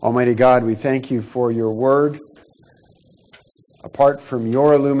Almighty God, we thank you for your word. Apart from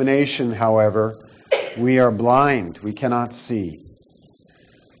your illumination, however, we are blind. We cannot see.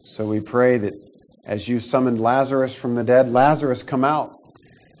 So we pray that as you summoned Lazarus from the dead, Lazarus, come out.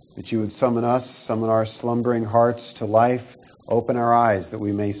 That you would summon us, summon our slumbering hearts to life, open our eyes that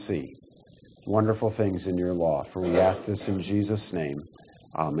we may see wonderful things in your law. For we ask this in Jesus' name.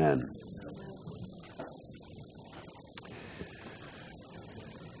 Amen.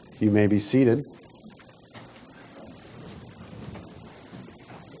 You may be seated.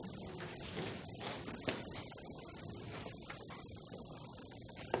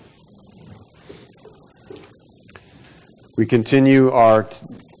 We continue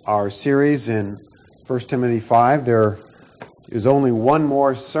our series in 1 Timothy 5. There is only one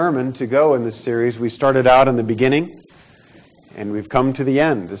more sermon to go in this series. We started out in the beginning, and we've come to the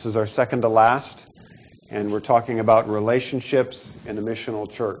end. This is our second to last, and we're talking about relationships in a missional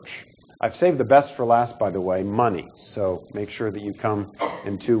church. I've saved the best for last, by the way, money. So make sure that you come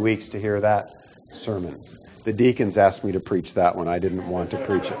in 2 weeks to hear that sermon. The deacons asked me to preach that one. I didn't want to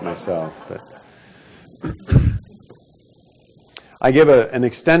preach it myself, but I give an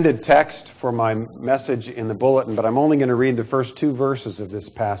extended text for my message in the bulletin, but I'm only going to read the first 2 verses of this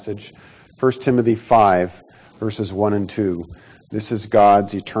passage, 1 Timothy 5, verses 1 and 2. This is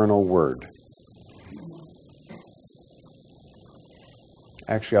God's eternal word.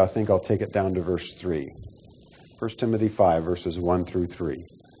 Actually, I think I'll take it down to verse 3. 1 Timothy 5, verses 1 through 3.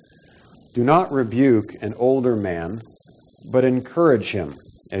 Do not rebuke an older man, but encourage him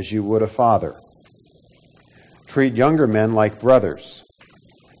as you would a father. Treat younger men like brothers,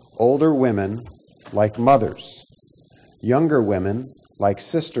 older women like mothers, younger women like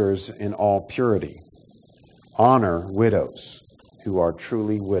sisters in all purity. Honor widows who are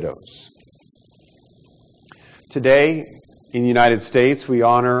truly widows. Today, in the United States, we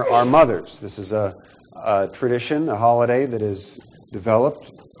honor our mothers. This is a tradition, a holiday that has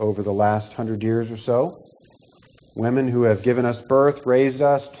developed over the last 100 years or so. Women who have given us birth, raised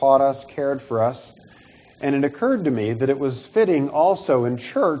us, taught us, cared for us. And it occurred to me that it was fitting also in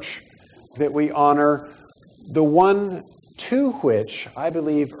church that we honor the one to which I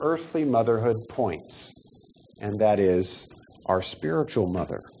believe earthly motherhood points, and that is our spiritual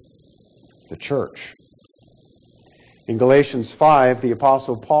mother, the church. In Galatians 5, the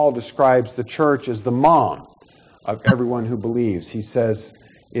Apostle Paul describes the church as the mom of everyone who believes. He says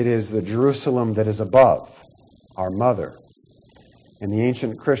it is the Jerusalem that is above, our mother. And the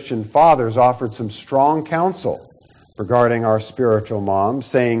ancient Christian fathers offered some strong counsel regarding our spiritual mom,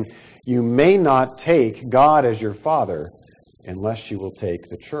 saying, you may not take God as your father unless you will take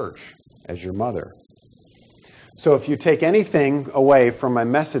the church as your mother. So if you take anything away from my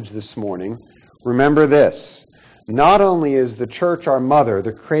message this morning, remember this. Not only is the church our mother,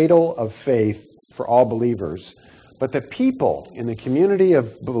 the cradle of faith for all believers, but the people in the community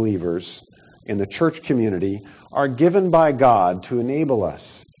of believers, in the church community, are given by God to enable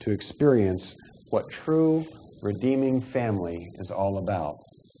us to experience what true redeeming family is all about.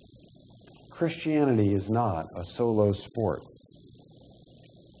 Christianity is not a solo sport.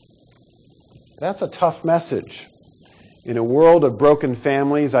 That's a tough message. In a world of broken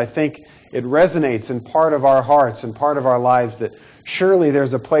families, I think it resonates in part of our hearts and part of our lives that surely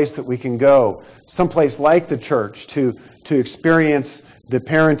there's a place that we can go, someplace like the church, to experience the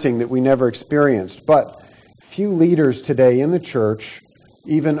parenting that we never experienced. But few leaders today in the church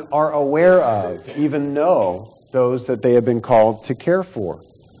even are aware of, even know those that they have been called to care for.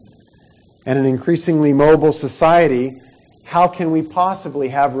 And in an increasingly mobile society, how can we possibly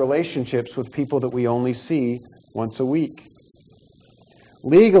have relationships with people that we only see once a week?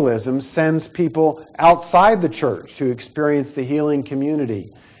 Legalism sends people outside the church to experience the healing community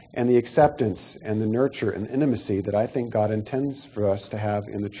and the acceptance and the nurture and intimacy that I think God intends for us to have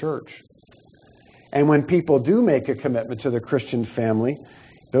in the church. And when people do make a commitment to the Christian family,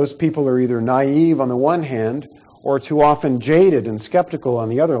 those people are either naive on the one hand or too often jaded and skeptical on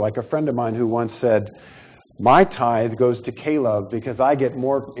the other, like a friend of mine who once said, my tithe goes to Caleb because I get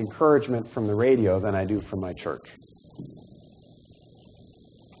more encouragement from the radio than I do from my church.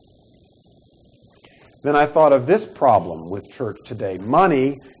 Then I thought of this problem with church today.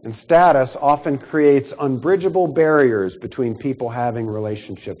 Money and status often creates unbridgeable barriers between people having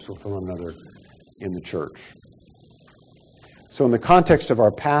relationships with one another in the church. So in the context of our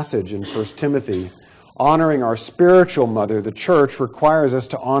passage in 1 Timothy, honoring our spiritual mother, the church, requires us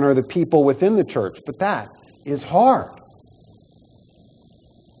to honor the people within the church. But that is hard.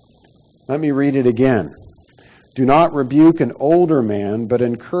 Let me read it again. Do not rebuke an older man, but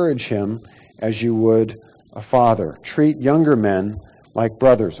encourage him as you would a father. Treat younger men like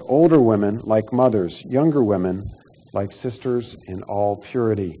brothers, older women like mothers, younger women like sisters in all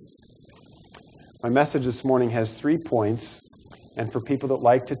purity. My message this morning has 3 points, and for people that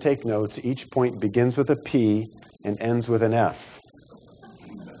like to take notes, each point begins with a P and ends with an F.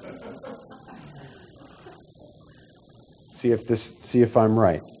 See if I'm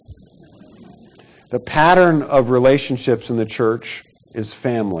right. The pattern of relationships in the church is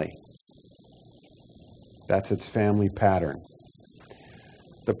family. That's its family pattern.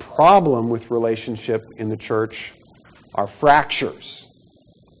 The problem with relationship in the church are fractures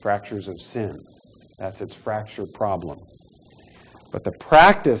of sin. That's its fracture problem. But the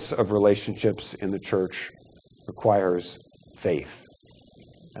practice of relationships in the church requires faith.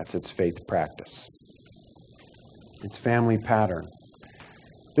 That's its faith practice. Its family pattern.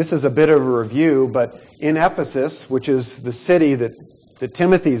 This is a bit of a review, but in Ephesus, which is the city that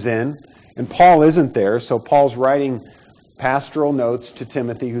Timothy's in, and Paul isn't there, so Paul's writing pastoral notes to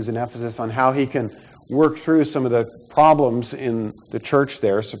Timothy, who's in Ephesus, on how he can work through some of the problems in the church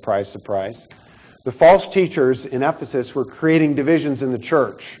there. Surprise, surprise. The false teachers in Ephesus were creating divisions in the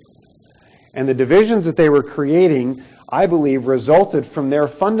church. And the divisions that they were creating, I believe, resulted from their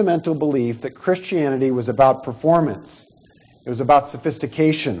fundamental belief that Christianity was about performance. It was about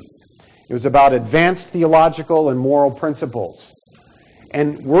sophistication. It was about advanced theological and moral principles.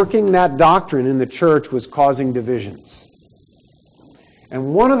 And working that doctrine in the church was causing divisions.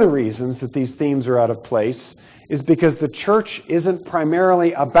 And one of the reasons that these themes are out of place is because the church isn't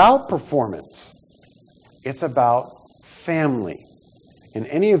primarily about performance. It's about family. And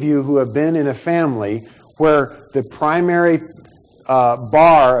any of you who have been in a family where the primary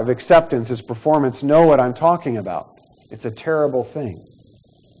bar of acceptance is performance know what I'm talking about. It's a terrible thing.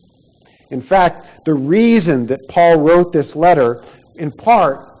 In fact, the reason that Paul wrote this letter, in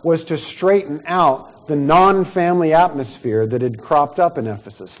part, was to straighten out the non-family atmosphere that had cropped up in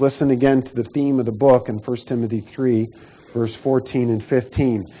Ephesus. Listen again to the theme of the book in 1 Timothy 3, verse 14 and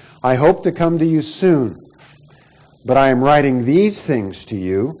 15. I hope to come to you soon, but I am writing these things to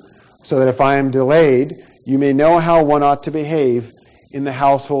you so that if I am delayed, you may know how one ought to behave in the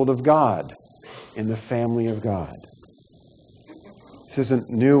household of God, in the family of God. This isn't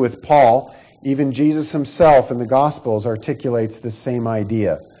new with Paul. Even Jesus himself in the Gospels articulates the same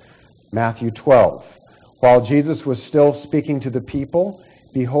idea. Matthew 12. While Jesus was still speaking to the people,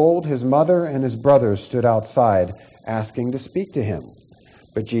 behold, his mother and his brothers stood outside, asking to speak to him.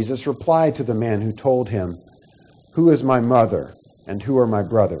 But Jesus replied to the man who told him, who is my mother, and who are my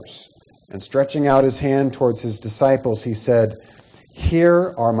brothers? And stretching out his hand towards his disciples, he said,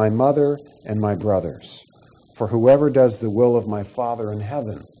 here are my mother and my brothers. For whoever does the will of my Father in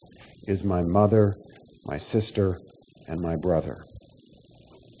heaven is my mother, my sister, and my brother.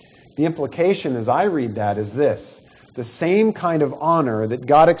 The implication as I read that is this: the same kind of honor that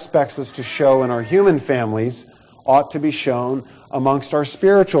God expects us to show in our human families ought to be shown amongst our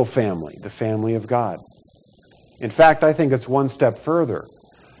spiritual family, the family of God. In fact, I think it's one step further.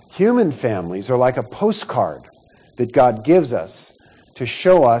 Human families are like a postcard that God gives us to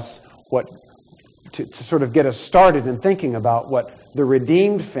show us to sort of get us started in thinking about what the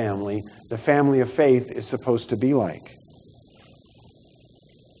redeemed family, the family of faith, is supposed to be like.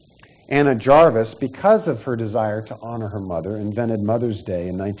 Anna Jarvis, because of her desire to honor her mother, invented Mother's Day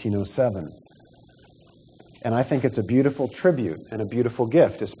in 1907. And I think it's a beautiful tribute and a beautiful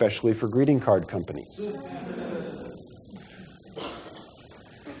gift, especially for greeting card companies.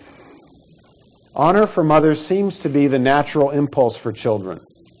 Honor for mothers seems to be the natural impulse for children.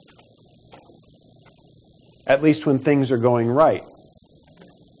 At least when things are going right,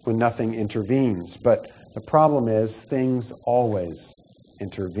 when nothing intervenes. But the problem is things always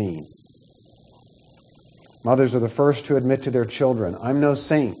intervene. Mothers are the first to admit to their children, I'm no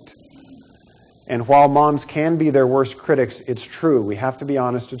saint. And while moms can be their worst critics, it's true. We have to be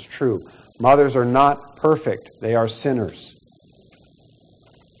honest, it's true. Mothers are not perfect. They are sinners.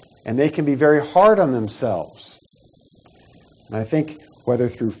 And they can be very hard on themselves. And I think whether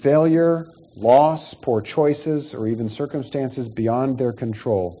through failure, loss, poor choices, or even circumstances beyond their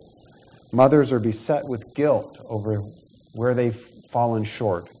control, mothers are beset with guilt over where they've fallen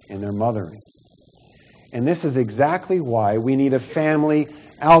short in their mothering. And this is exactly why we need a family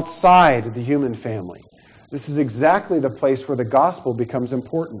outside the human family. This is exactly the place where the gospel becomes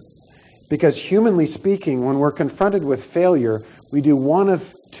important. Because humanly speaking, when we're confronted with failure, we do one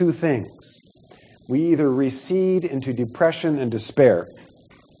of two things. We either recede into depression and despair,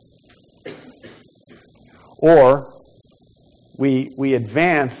 or we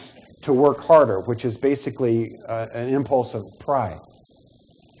advance to work harder, which is basically an impulse of pride.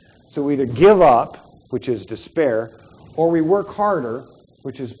 So we either give up, which is despair, or we work harder,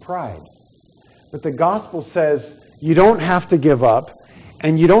 which is pride. But the gospel says you don't have to give up,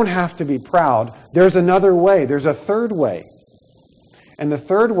 and you don't have to be proud. There's another way. There's a third way. And the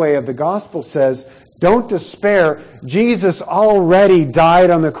third way of the gospel says, don't despair. Jesus already died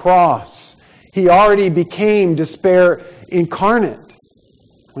on the cross. He already became despair incarnate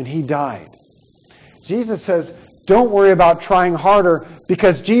when he died. Jesus says, don't worry about trying harder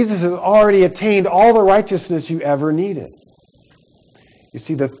because Jesus has already attained all the righteousness you ever needed. You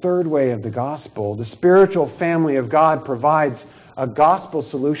see, the third way of the gospel, the spiritual family of God, provides a gospel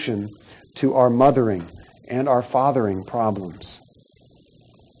solution to our mothering and our fathering problems.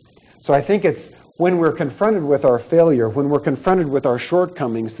 So I think it's when we're confronted with our failure, when we're confronted with our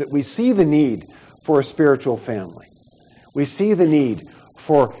shortcomings, that we see the need for a spiritual family. We see the need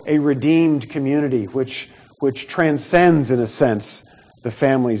for a redeemed community which transcends, in a sense, the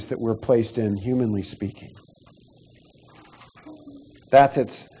families that we're placed in, humanly speaking. That's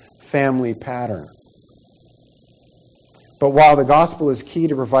its family pattern. But while the gospel is key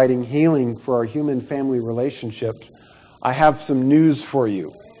to providing healing for our human family relationships, I have some news for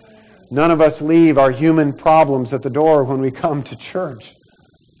you. None of us leave our human problems at the door when we come to church.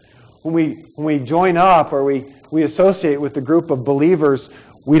 When we join up or we associate with the group of believers,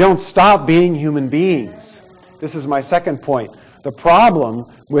 we don't stop being human beings. This is my second point. The problem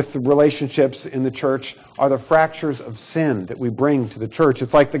with the relationships in the church are the fractures of sin that we bring to the church.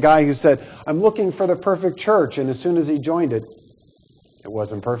 It's like the guy who said, I'm looking for the perfect church, and as soon as he joined it, it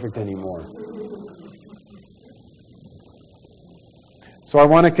wasn't perfect anymore. So I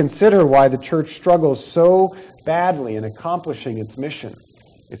want to consider why the church struggles so badly in accomplishing its mission.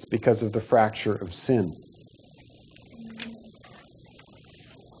 It's because of the fracture of sin.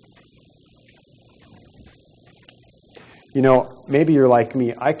 You know, maybe you're like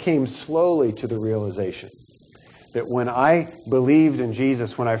me. I came slowly to the realization that when I believed in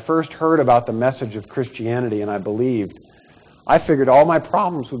Jesus, when I first heard about the message of Christianity and I believed, I figured all my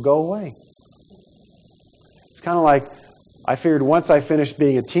problems would go away. It's kind of like I figured once I finished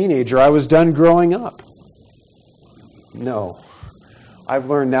being a teenager, I was done growing up. No. I've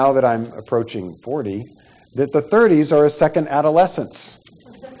learned now that I'm approaching 40 that the 30s are a second adolescence.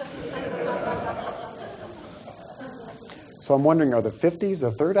 So I'm wondering, are the 50s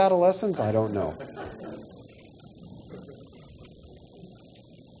a third adolescence? I don't know.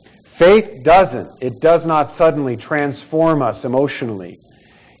 Faith does not suddenly transform us emotionally.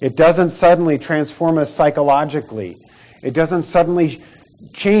 It doesn't suddenly transform us psychologically. It doesn't suddenly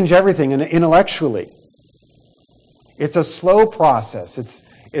change everything intellectually. It's a slow process.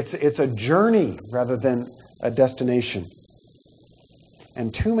 It's a journey rather than a destination.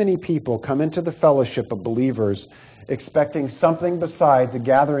 And too many people come into the fellowship of believers expecting something besides a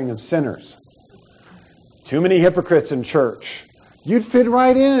gathering of sinners. Too many hypocrites in church. You'd fit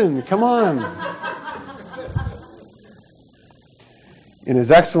right in. Come on. In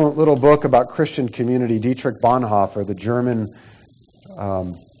his excellent little book about Christian community, Dietrich Bonhoeffer, the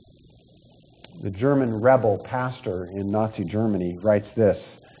German rebel pastor in Nazi Germany, writes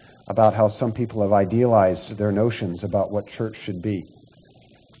this about how some people have idealized their notions about what church should be.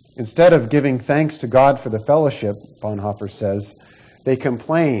 Instead of giving thanks to God for the fellowship, Bonhoeffer says, they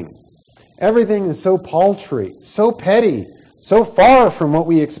complain. Everything is so paltry, so petty, so far from what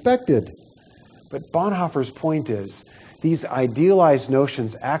we expected. But Bonhoeffer's point is, these idealized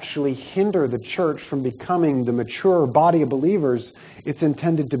notions actually hinder the church from becoming the mature body of believers it's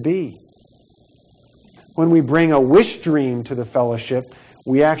intended to be. When we bring a wish dream to the fellowship,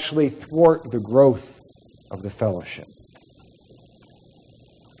 we actually thwart the growth of the fellowship.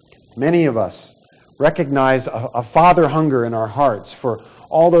 Many of us recognize a father hunger in our hearts for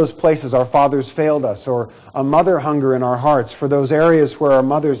all those places our fathers failed us, or a mother hunger in our hearts for those areas where our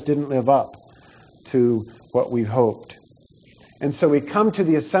mothers didn't live up to what we hoped. And so we come to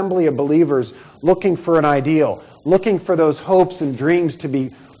the assembly of believers looking for an ideal, looking for those hopes and dreams to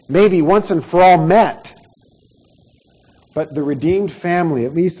be maybe once and for all met. But the redeemed family,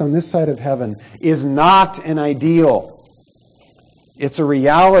 at least on this side of heaven, is not an ideal. It's a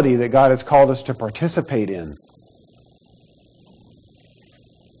reality that God has called us to participate in.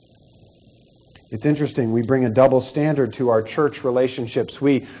 It's interesting, we bring a double standard to our church relationships.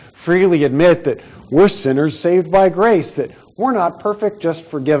 We freely admit that we're sinners saved by grace, that we're not perfect, just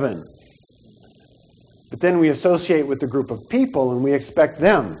forgiven. But then we associate with the group of people and we expect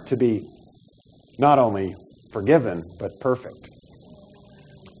them to be not only forgiven, but perfect.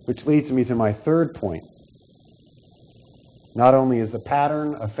 Which leads me to my third point. Not only is the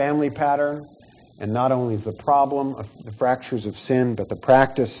pattern a family pattern, and not only is the problem of the fractures of sin, but the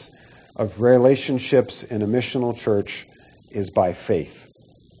practice of relationships in a missional church is by faith.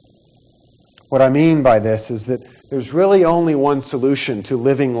 What I mean by this is that there's really only one solution to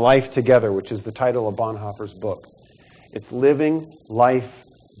living life together, which is the title of Bonhoeffer's book. It's living life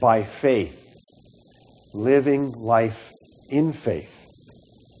by faith. Living life in faith.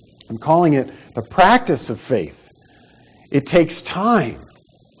 I'm calling it the practice of faith. It takes time.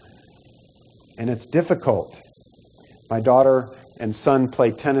 And it's difficult. My daughter and son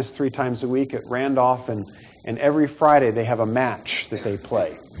play tennis 3 times a week at Randolph, and every Friday they have a match that they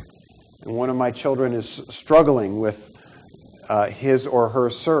play. And one of my children is struggling with his or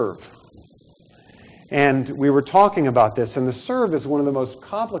her serve. And we were talking about this, and the serve is one of the most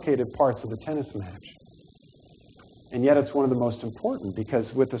complicated parts of the tennis match. And yet it's one of the most important,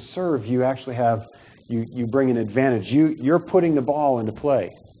 because with the serve you actually have, you bring an advantage. You're putting the ball into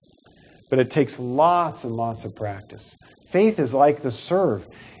play. But it takes lots and lots of practice. Faith is like the serve.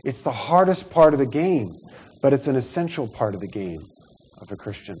 It's the hardest part of the game, but it's an essential part of the game of a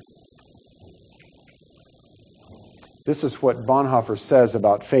Christian. This is what Bonhoeffer says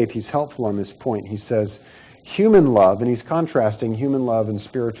about faith. He's helpful on this point. He says, human love, and he's contrasting human love and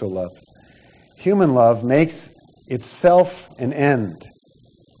spiritual love. Human love makes itself an end.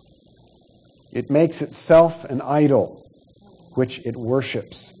 It makes itself an idol, which it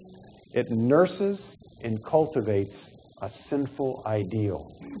worships. It nurses and cultivates a sinful ideal.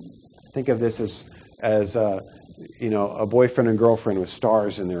 Think of this as a boyfriend and girlfriend with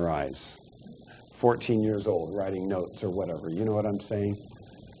stars in their eyes. 14 years old, writing notes or whatever. You know what I'm saying?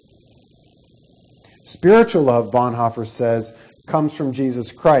 Spiritual love, Bonhoeffer says, comes from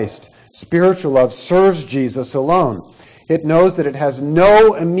Jesus Christ. Spiritual love serves Jesus alone. It knows that it has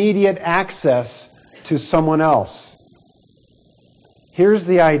no immediate access to someone else. Here's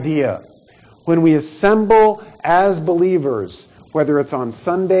the idea. When we assemble as believers, whether it's on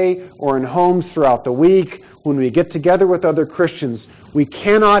Sunday or in homes throughout the week, when we get together with other Christians, we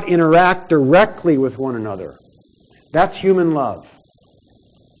cannot interact directly with one another. That's human love.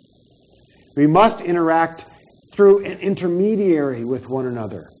 We must interact through an intermediary with one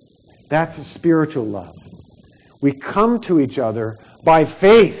another. That's a spiritual love. We come to each other by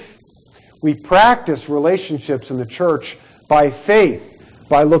faith. We practice relationships in the church by faith,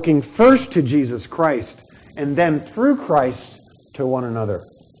 by looking first to Jesus Christ and then through Christ to one another.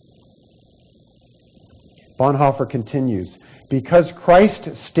 Bonhoeffer continues, because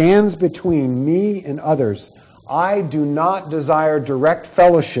Christ stands between me and others, I do not desire direct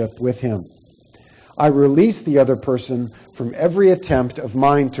fellowship with him. I release the other person from every attempt of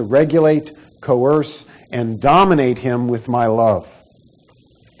mine to regulate, coerce, and dominate him with my love.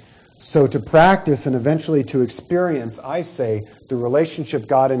 So to practice and eventually to experience, I say, the relationship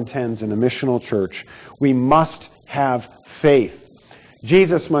God intends in a missional church, we must have faith.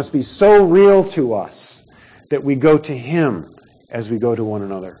 Jesus must be so real to us that we go to him as we go to one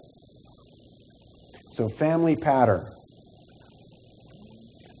another. So family pattern,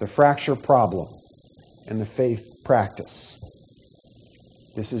 the fracture problem, and the faith practice.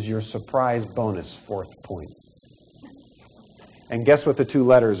 This is your surprise bonus, 4th point. And guess what the 2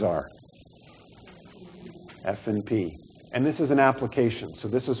 letters are? F and P. And this is an application. So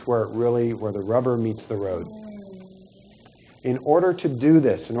this is where the rubber meets the road. In order to do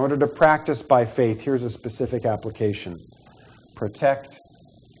this, in order to practice by faith, here's a specific application. Protect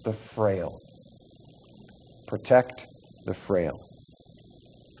the frail. Protect the frail.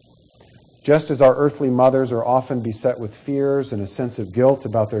 Just as our earthly mothers are often beset with fears and a sense of guilt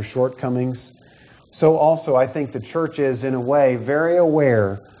about their shortcomings, so also I think the church is, in a way, very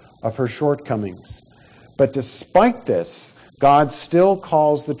aware of her shortcomings. But despite this, God still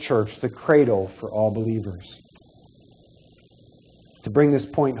calls the church the cradle for all believers. To bring this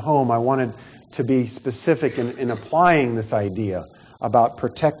point home, I wanted to be specific in applying this idea about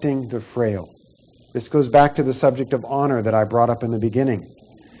protecting the frail. This goes back to the subject of honor that I brought up in the beginning.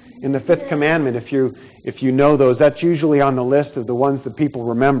 In the 5th commandment, if you know those, that's usually on the list of the ones that people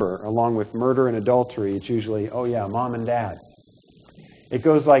remember, along with murder and adultery. It's usually, mom and dad. It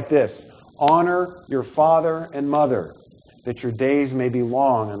goes like this: honor your father and mother, that your days may be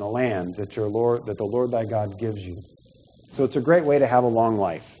long in the land that the Lord thy God gives you. So it's a great way to have a long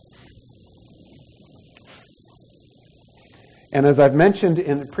life. And as I've mentioned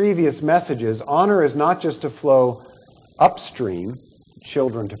in previous messages, honor is not just to flow upstream,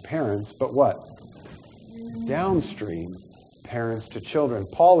 children to parents, but what? Downstream, parents to children.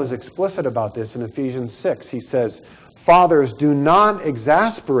 Paul is explicit about this in Ephesians 6. He says, fathers, do not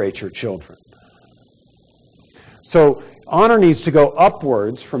exasperate your children. So honor needs to go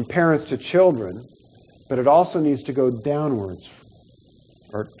upwards from parents to children, but it also needs to go downwards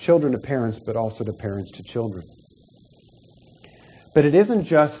or children to parents, but also to parents to children. But it isn't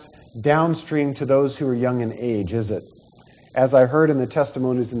just downstream to those who are young in age, is it? As I heard in the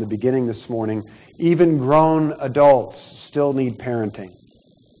testimonies in the beginning this morning, even grown adults still need parenting.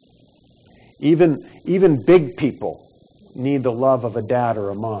 Even big people need the love of a dad or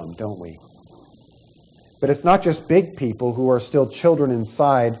a mom, don't we? But it's not just big people who are still children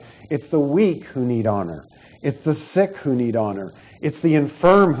inside. It's the weak who need honor. It's the sick who need honor. It's the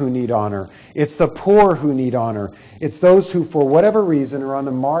infirm who need honor. It's the poor who need honor. It's those who, for whatever reason, are on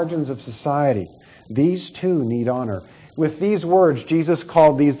the margins of society. These too need honor. With these words, Jesus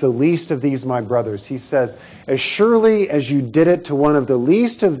called these the least of these, my brothers. He says, as surely as you did it to one of the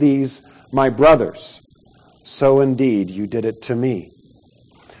least of these, my brothers, so indeed you did it to me.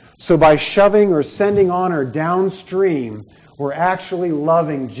 So by shoving or sending honor downstream, we're actually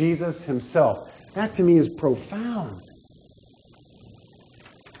loving Jesus himself. That to me is profound.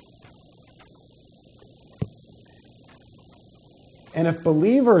 And if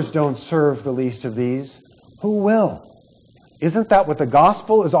believers don't serve the least of these, who will? Isn't that what the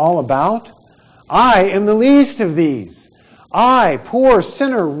gospel is all about? I am the least of these. I, poor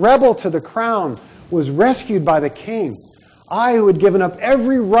sinner, rebel to the crown, was rescued by the King. I, who had given up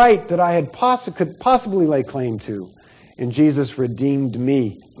every right that I had could possibly lay claim to. And Jesus redeemed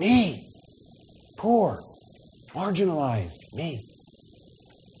me. Me. Poor. Marginalized. Me.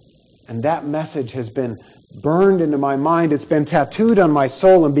 And that message has been burned into my mind. It's been tattooed on my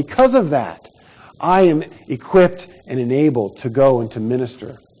soul. And because of that, I am equipped and enabled to go and to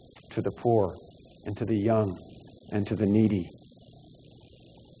minister to the poor and to the young and to the needy.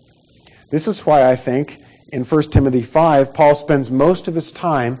 This is why I think in 1 Timothy 5, Paul spends most of his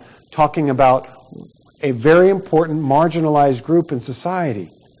time talking about a very important marginalized group in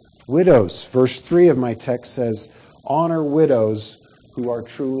society. Widows. Verse 3 of my text says, honor widows who are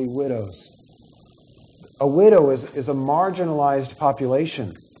truly widows. A widow is a marginalized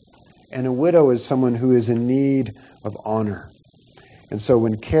population, and a widow is someone who is in need of honor. And so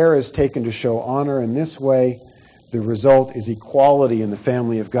when care is taken to show honor in this way, the result is equality in the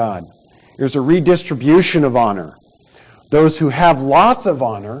family of God. There's a redistribution of honor. Those who have lots of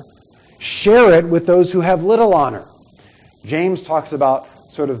honor share it with those who have little honor. James talks about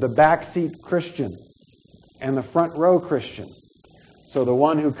sort of the backseat Christian and the front row Christian. So the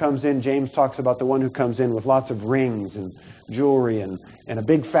one who comes in, James talks about the one who comes in with lots of rings and jewelry and a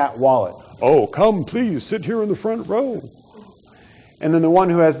big fat wallet. Oh, come, please, sit here in the front row. And then the one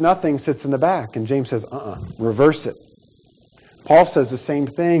who has nothing sits in the back. And James says, reverse it. Paul says the same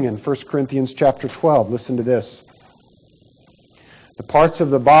thing in 1 Corinthians chapter 12. Listen to this. The parts of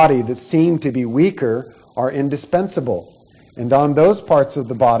the body that seem to be weaker are indispensable. And on those parts of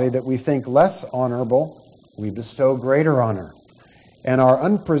the body that we think less honorable, we bestow greater honor. And our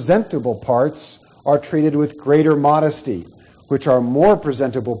unpresentable parts are treated with greater modesty, which our more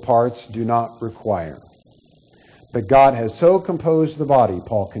presentable parts do not require. But God has so composed the body,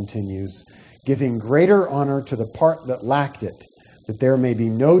 Paul continues, giving greater honor to the part that lacked it, that there may be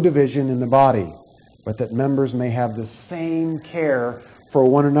no division in the body, but that members may have the same care for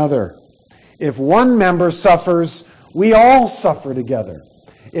one another. If one member suffers, we all suffer together.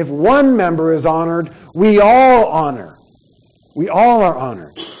 If one member is honored, we all honor. We all are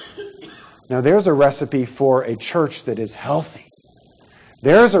honored. Now there's a recipe for a church that is healthy.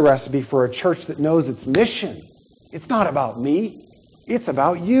 There's a recipe for a church that knows its mission. It's not about me. It's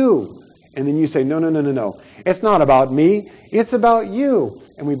about you. And then you say, no. It's not about me. It's about you.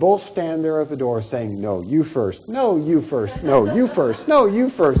 And we both stand there at the door saying, no, you first. No, you first. No, you first. No, you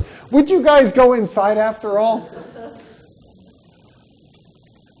first. Would you guys go inside after all?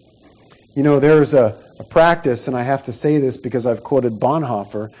 You know, there's a practice, and I have to say this because I've quoted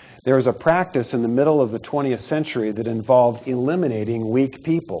Bonhoeffer, there was a practice in the middle of the 20th century that involved eliminating weak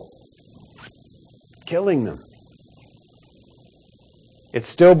people, killing them. It's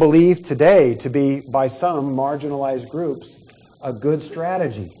still believed today to be, by some marginalized groups, a good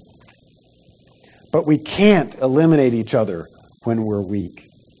strategy. But we can't eliminate each other when we're weak.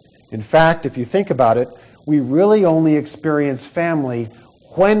 In fact, if you think about it, we really only experience family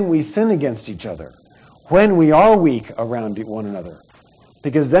when we sin against each other, when we are weak around one another.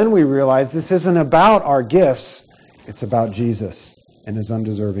 Because then we realize this isn't about our gifts, it's about Jesus and his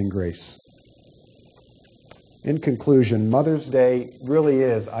undeserving grace. In conclusion, Mother's Day really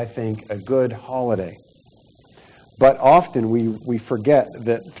is, I think, a good holiday. But often we forget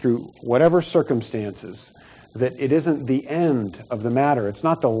that through whatever circumstances, that it isn't the end of the matter. It's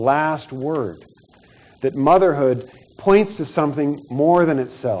not the last word. That motherhood points to something more than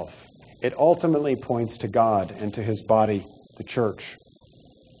itself. It ultimately points to God and to his body, the church.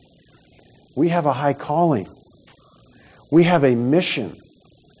 We have a high calling. We have a mission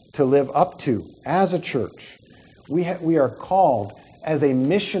to live up to as a church. We are called as a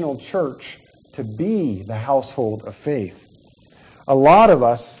missional church to be the household of faith. A lot of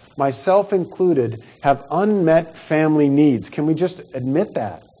us, myself included, have unmet family needs. Can we just admit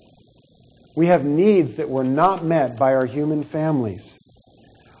that? We have needs that were not met by our human families.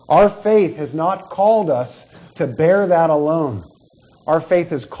 Our faith has not called us to bear that alone. Our faith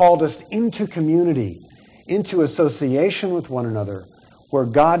has called us into community, into association with one another, where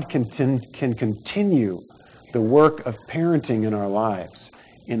God can continue the work of parenting in our lives,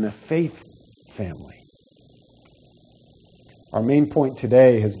 in the faith family. Our main point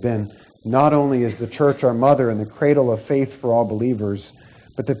today has been, not only is the church our mother and the cradle of faith for all believers,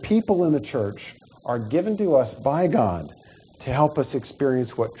 but the people in the church are given to us by God to help us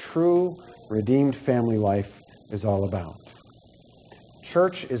experience what true, redeemed family life is all about.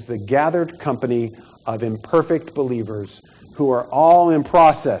 Church is the gathered company of imperfect believers who are all in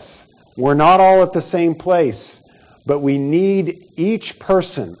process. We're not all at the same place, but we need each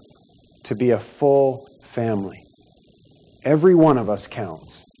person to be a full family. Every one of us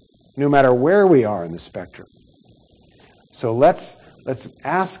counts, no matter where we are in the spectrum. So let's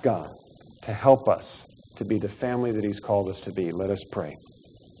ask God to help us to be the family that He's called us to be. Let us pray.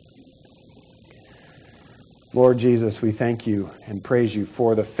 Lord Jesus, we thank you and praise you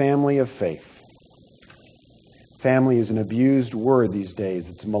for the family of faith. Family is an abused word these days.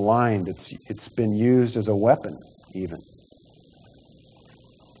 It's maligned. It's been used as a weapon, even.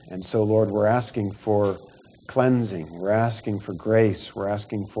 And so, Lord, we're asking for cleansing. We're asking for grace. We're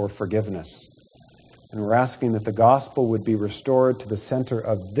asking for forgiveness. And we're asking that the gospel would be restored to the center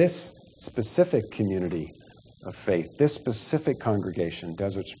of this specific community of faith, this specific congregation,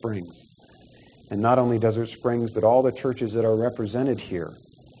 Desert Springs. And not only Desert Springs, but all the churches that are represented here.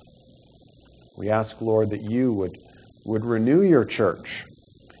 We ask, Lord, that you would renew your church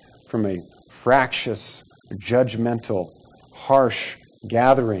from a fractious, judgmental, harsh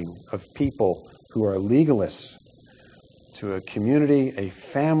gathering of people who are legalists to a community, a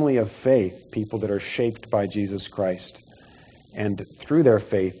family of faith, people that are shaped by Jesus Christ, and through their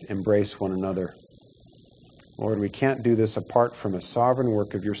faith embrace one another. Lord, we can't do this apart from a sovereign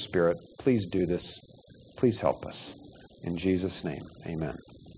work of your Spirit. Please do this. Please help us. In Jesus' name, amen.